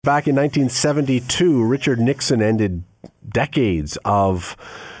Back in 1972, Richard Nixon ended decades of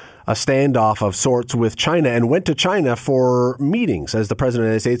a standoff of sorts with China and went to China for meetings as the President of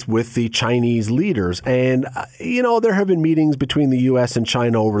the United States with the Chinese leaders. And, there have been meetings between the U.S. and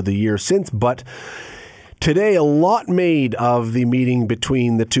China over the years since, but today, a lot made of the meeting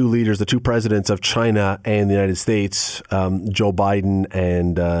between the two leaders, the two presidents of China and the United States, Joe Biden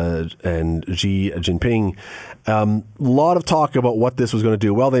and Xi Jinping. A lot of talk about what this was going to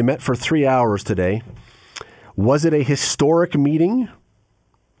do. Well, they met for 3 hours today. Was it a historic meeting?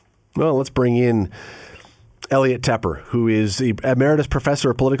 Well, let's bring in Elliot Tepper, who is the Emeritus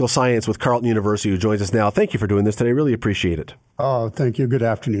Professor of Political Science with Carleton University, who joins us now. Thank you for doing this today. Really appreciate it. Oh, thank you. Good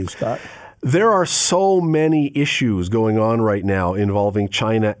afternoon, Scott. There are so many issues going on right now involving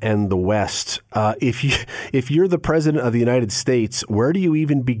China and the West. If you're the President of the United States, where do you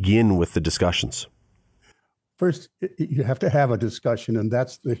even begin with the discussions? First, you have to have a discussion, and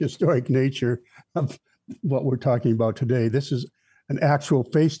that's the historic nature of what we're talking about today. This is an actual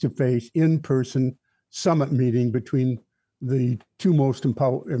face-to-face, in-person summit meeting between the two most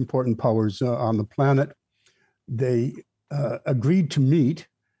important powers on the planet. They agreed to meet,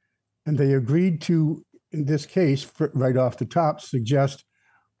 and they agreed to, in this case, right off the top, suggest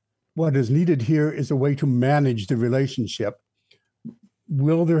what is needed here is a way to manage the relationship.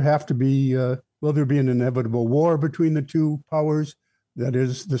 Will there be an inevitable war between the two powers? That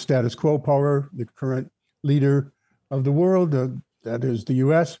is the status quo power, the current leader of the world, that is the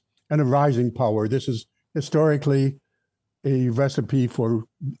U.S., and a rising power. This is historically a recipe for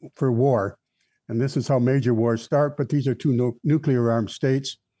war. And this is how major wars start, but these are two nuclear armed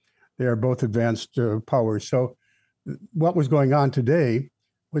states. They are both advanced powers. So what was going on today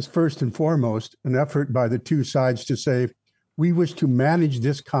was first and foremost an effort by the two sides to say, we wish to manage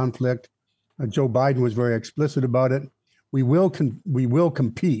this conflict. Joe Biden was very explicit about it. We will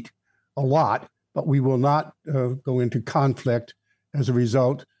compete a lot, but we will not go into conflict as a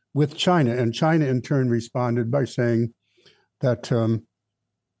result with China. And China in turn responded by saying that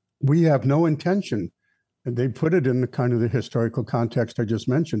we have no intention, and they put it in the kind of the historical context I just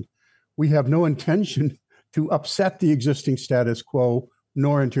mentioned. We have no intention to upset the existing status quo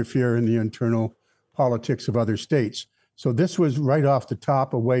nor interfere in the internal politics of other states. So this was right off the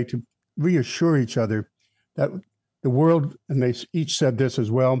top a way to reassure each other that the world, and they each said this as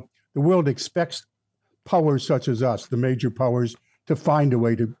well, the world expects powers such as us, the major powers, to find a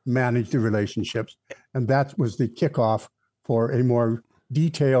way to manage the relationships. And that was the kickoff for a more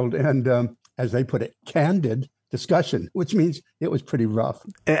detailed and, as they put it, candid discussion, which means it was pretty rough.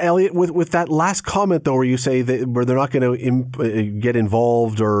 Elliot, with that last comment, though, where you say that where they're not going to get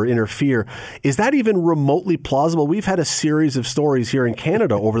involved or interfere, is that even remotely plausible? We've had a series of stories here in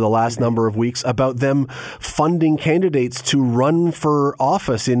Canada over the last number of weeks about them funding candidates to run for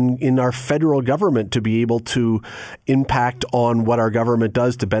office in our federal government to be able to impact on what our government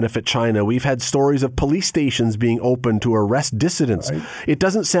does to benefit China. We've had stories of police stations being opened to arrest dissidents. Right. It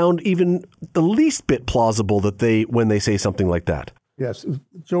doesn't sound even the least bit plausible that when they say something like that. Yes.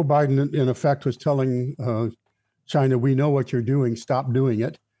 Joe Biden, in effect, was telling China, we know what you're doing, stop doing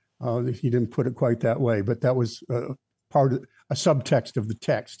it. He didn't put it quite that way, but that was part of a subtext of the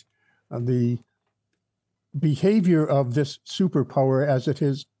text. The behavior of this superpower as it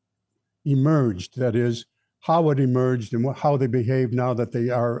has emerged, that is, how it emerged and how they behave now that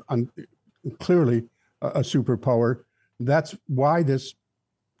they are clearly a superpower. That's why this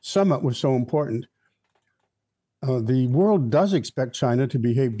summit was so important. The world does expect China to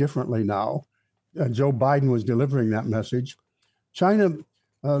behave differently now. Joe Biden was delivering that message. China,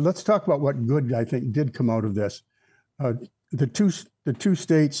 let's talk about what good I think did come out of this. The two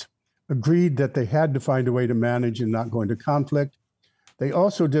states agreed that they had to find a way to manage and not go into conflict. They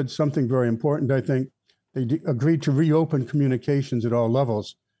also did something very important, I think. They agreed to reopen communications at all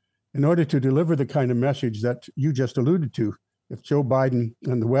levels in order to deliver the kind of message that you just alluded to. If Joe Biden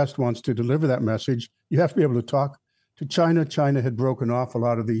and the West wants to deliver that message, you have to be able to talk to China. China had broken off a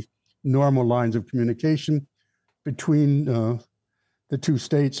lot of the normal lines of communication between the two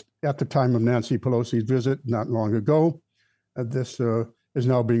states at the time of Nancy Pelosi's visit not long ago. This is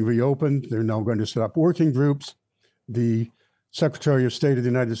now being reopened. They're now going to set up working groups. The Secretary of State of the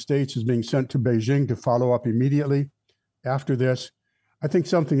United States is being sent to Beijing to follow up immediately after this. I think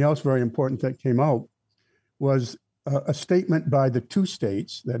something else very important that came out was a statement by the two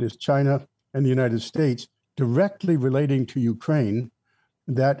states, that is China and the United States, directly relating to Ukraine,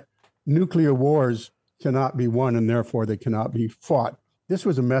 that nuclear wars cannot be won and therefore they cannot be fought. This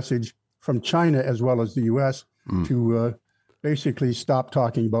was a message from China as well as the U.S. To basically stop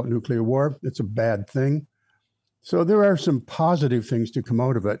talking about nuclear war. It's a bad thing. So there are some positive things to come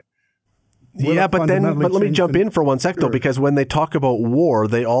out of it. Yeah, but let me jump in for 1 sec, though, because when they talk about war,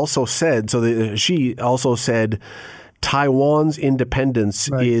 they also said, she also said, Taiwan's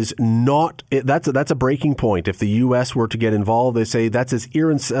independence is not, that's a breaking point. If the U.S. were to get involved, they say that's as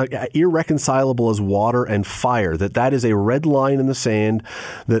irreconcilable as water and fire, that is a red line in the sand,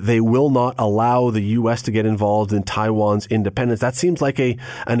 that they will not allow the U.S. to get involved in Taiwan's independence. That seems like an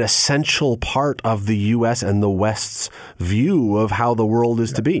essential part of the U.S. and the West's view of how the world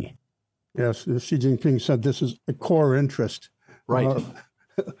is to be. Yes, Xi Jinping said this is a core interest. Right.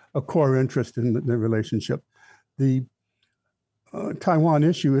 A core interest in the relationship. The Taiwan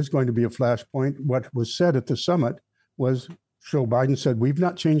issue is going to be a flashpoint. What was said at the summit was Joe Biden said, we've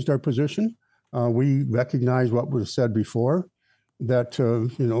not changed our position. We recognize what was said before, that,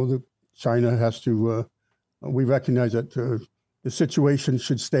 China has to, we recognize that the situation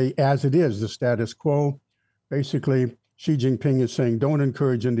should stay as it is, the status quo. Basically, Xi Jinping is saying, don't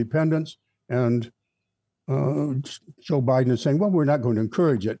encourage independence. And Joe Biden is saying, well, we're not going to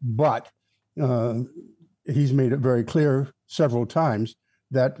encourage it. But he's made it very clear several times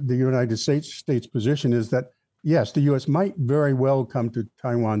that the United States position is that, yes, the U.S. might very well come to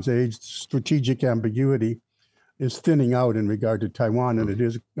Taiwan's aid. Strategic ambiguity is thinning out in regard to Taiwan, and it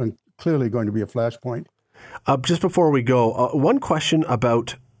is clearly going to be a flashpoint. Just before we go, one question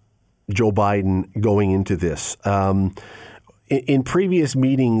about Joe Biden going into this. In previous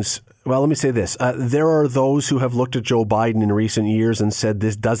meetings, well, let me say this. There are those who have looked at Joe Biden in recent years and said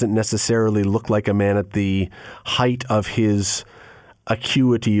this doesn't necessarily look like a man at the height of his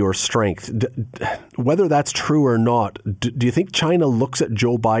acuity or strength. Whether that's true or not, do you think China looks at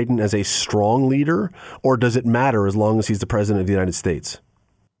Joe Biden as a strong leader, or does it matter as long as he's the president of the United States?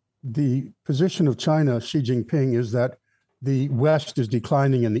 The position of China, Xi Jinping, is that the West is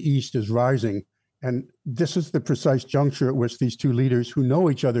declining and the East is rising. And this is the precise juncture at which these two leaders, who know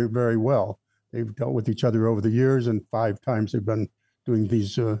each other very well, they've dealt with each other over the years, and 5 times they've been doing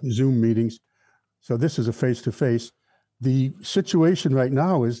these Zoom meetings. So this is a face-to-face. The situation right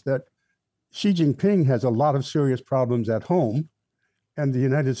now is that Xi Jinping has a lot of serious problems at home, and the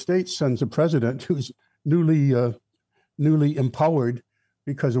United States sends a president who's newly empowered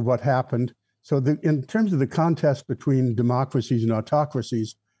because of what happened. So in terms of the contest between democracies and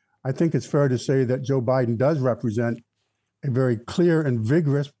autocracies, I think it's fair to say that Joe Biden does represent a very clear and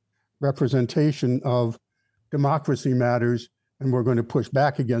vigorous representation of democracy matters, and we're going to push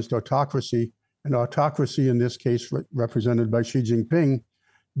back against autocracy. And autocracy, in this case, represented by Xi Jinping,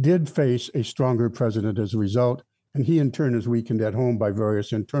 did face a stronger president as a result, and he in turn is weakened at home by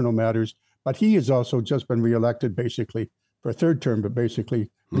various internal matters. But he has also just been reelected basically for a third term, but basically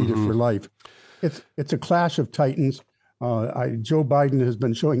leader for life. It's a clash of titans. Joe Biden has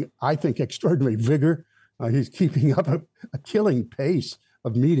been showing, I think, extraordinary vigor. He's keeping up a killing pace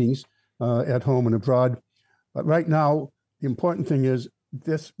of meetings at home and abroad. But right now, the important thing is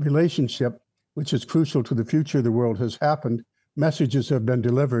this relationship, which is crucial to the future of the world, has happened. Messages have been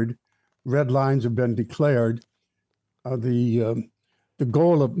delivered. Red lines have been declared. The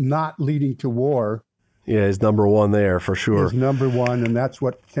goal of not leading to war is number one there for sure. Is number one, and that's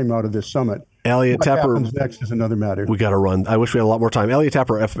what came out of this summit. Elliot what Tepper. Happens next is another matter. We got to run. I wish we had a lot more time. Elliot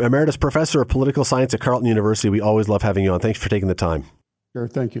Tepper, Emeritus Professor of Political Science at Carleton University. We always love having you on. Thanks for taking the time. Sure.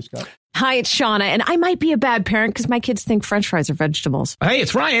 Thank you, Scott. Hi, it's Shauna, and I might be a bad parent because my kids think French fries are vegetables. Hey,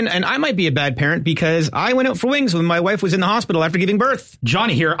 it's Ryan, and I might be a bad parent because I went out for wings when my wife was in the hospital after giving birth.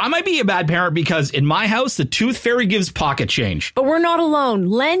 Johnny here. I might be a bad parent because in my house, the tooth fairy gives pocket change. But we're not alone.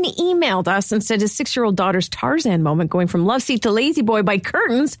 Len emailed us and said his 6-year-old daughter's Tarzan moment going from love seat to lazy boy by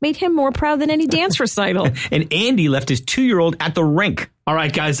curtains made him more proud than any dance recital. And Andy left his 2-year-old at the rink. All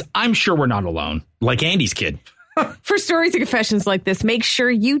right, guys, I'm sure we're not alone. Like Andy's kid. For stories and confessions like this, make sure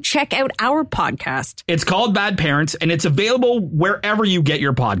you check out our podcast. It's called Bad Parents, and it's available wherever you get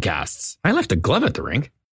your podcasts. I left a glove at the rink.